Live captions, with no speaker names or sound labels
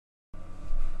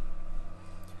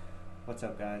What's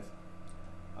up, guys?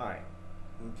 Alright,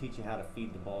 I'm going to teach you how to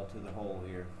feed the ball to the hole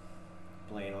here.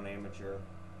 Playing on amateur.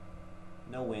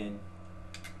 No wind,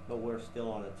 but we're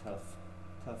still on a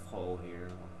tough hole here.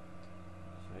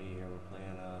 I'll show you here, we're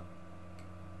playing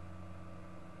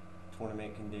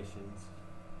tournament conditions.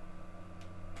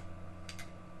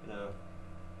 You know,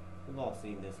 we've all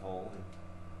seen this hole, and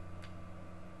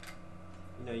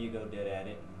you know, you go dead at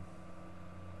it. And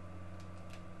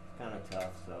it's kind of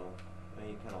tough, so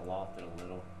you kind of loft it a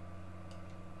little.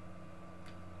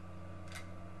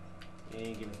 Yeah,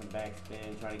 you give it some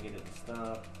backspin, try to get it to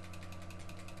stop.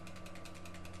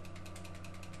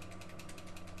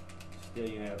 Still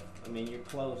you have, I mean, you're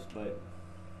close, but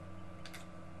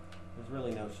there's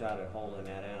really no shot at holding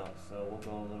that out, so we'll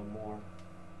go a little more.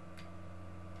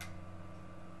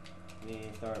 Then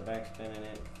you start backspinning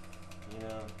it, you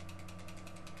know.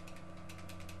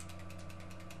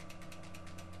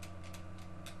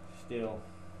 Still,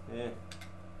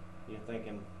 you're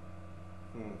thinking,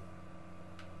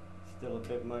 still a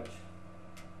bit much.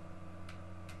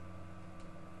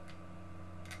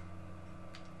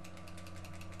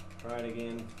 Try it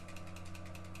again.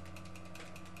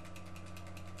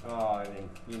 Oh, and then,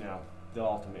 you know, the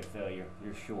ultimate failure.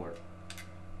 You're short.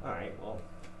 Alright, well,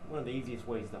 one of the easiest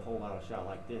ways to hold out a shot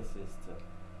like this is to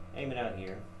aim it out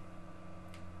here.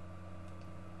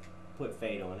 Put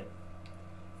fade on it.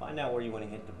 Find out where you want to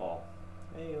hit the ball.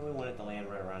 Hey, we want it to land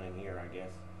right around in here, I guess.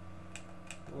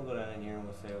 We'll go down in here and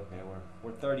we'll say, okay,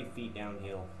 we're 30 feet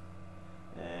downhill,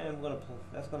 and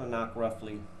that's gonna knock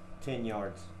roughly 10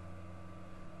 yards.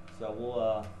 So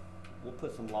we'll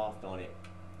put some loft on it,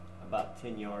 about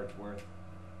 10 yards worth.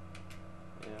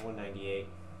 Yeah, 198.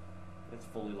 It's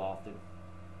fully lofted.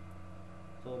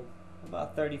 So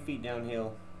about 30 feet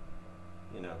downhill.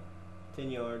 You know,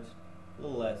 10 yards, a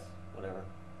little less, whatever.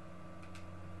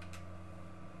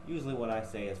 Usually what I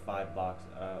say is 5 box,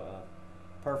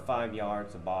 per 5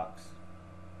 yards a box.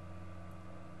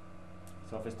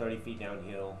 So if it's 30 feet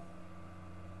downhill,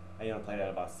 I want to play that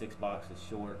about 6 boxes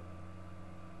short.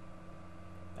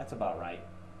 That's about right.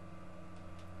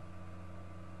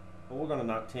 But we're going to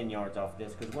knock 10 yards off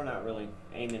this because we're not really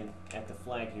aiming at the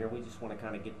flag here. We just want to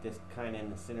kind of get this kind of in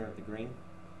the center of the green.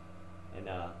 And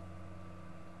then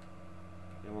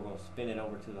we're going to spin it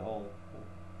over to the hole.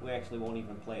 We actually won't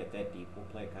even play it that deep. We'll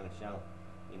play it kind of shallow,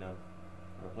 you know.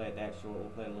 We'll play it that short. We'll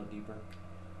play it a little deeper.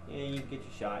 Yeah, you get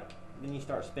your shot. Then you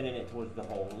start spinning it towards the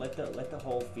hole. Let the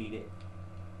hole feed it.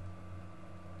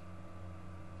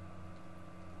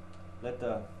 Let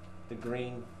the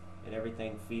green and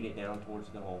everything feed it down towards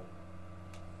the hole.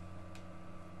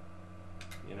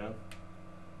 You know.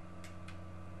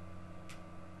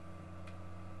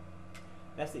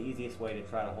 That's the easiest way to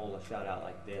try to hold a shot out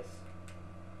like this.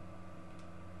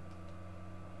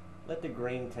 Let the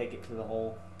green take it to the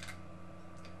hole.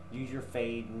 Use your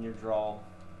fade and your draw.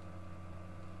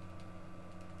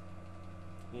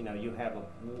 You know, you have a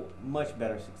much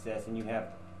better success, and you have,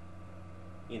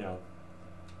 you know,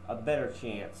 a better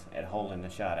chance at holding the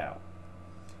shot out,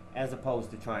 as opposed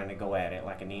to trying to go at it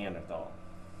like a Neanderthal.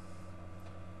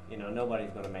 You know, nobody's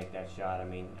going to make that shot. I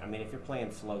mean, if you're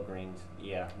playing slow greens,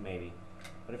 yeah, maybe.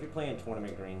 But if you're playing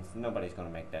tournament greens, nobody's going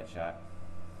to make that shot.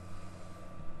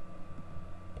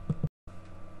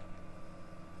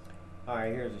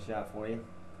 Alright, here's a shot for you.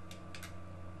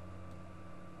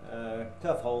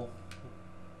 Tough hole.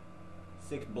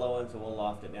 6 blowing, so we'll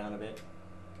loft it down a bit.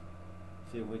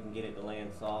 See if we can get it to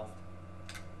land soft.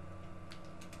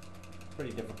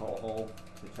 Pretty difficult hole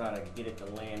to try to get it to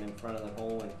land in front of the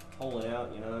hole and hole it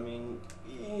out, you know. I mean,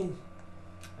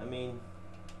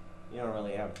 you don't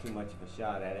really have too much of a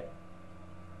shot at it.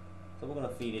 So we're going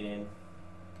to feed it in.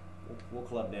 We'll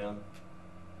club down.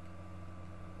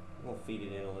 We'll feed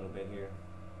it in a little bit here.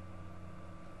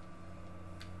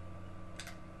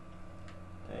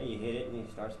 Now you hit it and you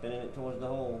start spinning it towards the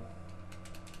hole.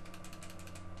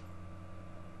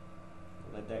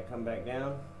 Let that come back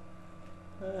down.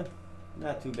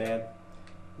 Not too bad.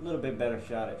 A little bit better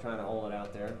shot at trying to hold it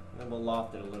out there. And we'll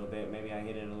loft it a little bit. Maybe I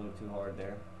hit it a little too hard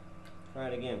there. Try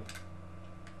it again.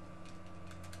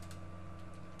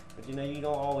 But you know, you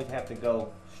don't always have to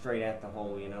go straight at the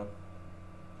hole, you know.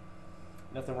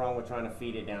 Nothing wrong with trying to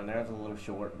feed it down there. It's a little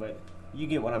short, but you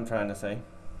get what I'm trying to say.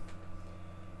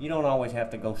 You don't always have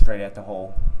to go straight at the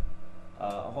hole.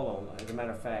 Hold on. As a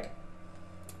matter of fact,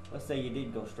 let's say you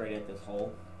did go straight at this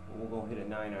hole. We're going to hit a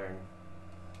 9 iron.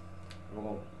 We're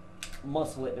going to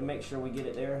muscle it to make sure we get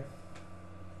it there.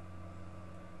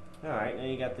 Alright, now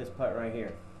you got this putt right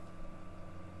here.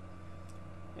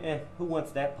 Who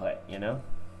wants that putt, you know?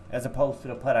 As opposed to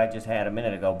the putt I just had a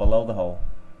minute ago below the hole.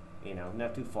 You know,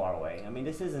 not too far away. I mean,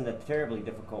 this isn't a terribly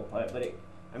difficult putt, but it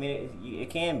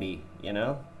can be, you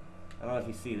know. I don't know if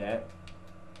you see that.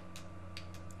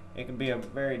 It can be a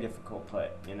very difficult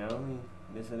putt, you know. I mean,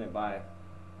 missing it by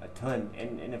a ton,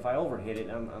 and if I overhit it,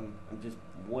 I'm just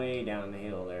way down the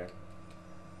hill there.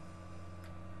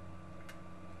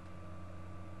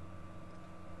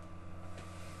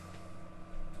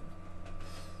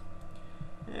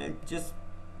 And just,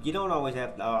 you don't always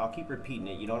have to, I'll keep repeating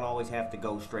it, you don't always have to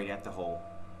go straight at the hole.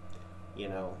 You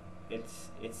know, it's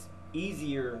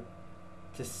easier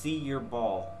to see your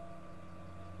ball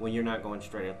when you're not going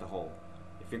straight at the hole.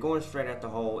 If you're going straight at the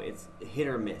hole, it's hit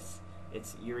or miss.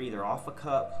 You're either off a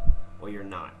cup or you're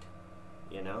not,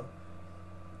 you know.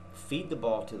 Feed the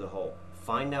ball to the hole.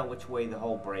 Find out which way the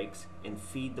hole breaks and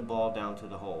feed the ball down to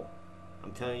the hole.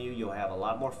 I'm telling you, you'll have a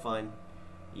lot more fun.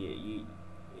 You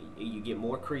get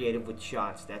more creative with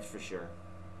shots, that's for sure.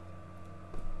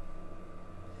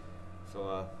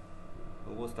 So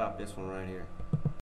we'll stop this one right here.